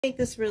Make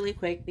this really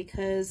quick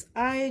because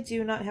I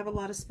do not have a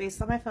lot of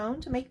space on my phone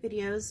to make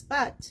videos,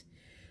 but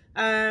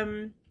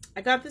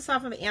I got this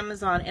off of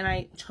Amazon and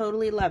I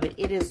totally love it.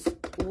 It is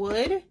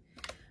wood.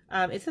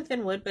 It's a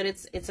thin wood, but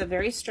it's a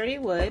very sturdy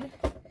wood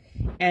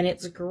and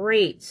it's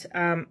great.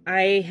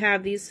 I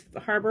have these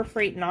Harbor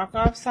Freight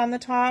knockoffs on the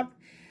top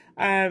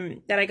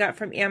that I got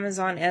from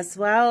Amazon as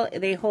well.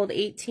 They hold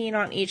 18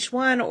 on each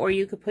one, or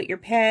you could put your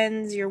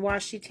pens, your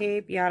washi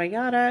tape, yada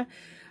yada.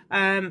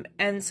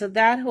 And so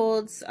that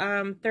holds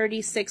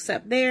 36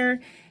 up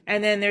there,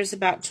 and then there's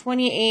about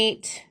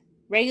 28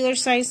 regular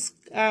size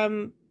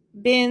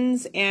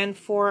bins and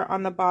 4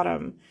 on the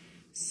bottom.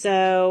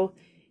 So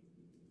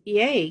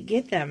yay,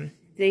 get them.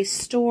 They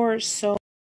store so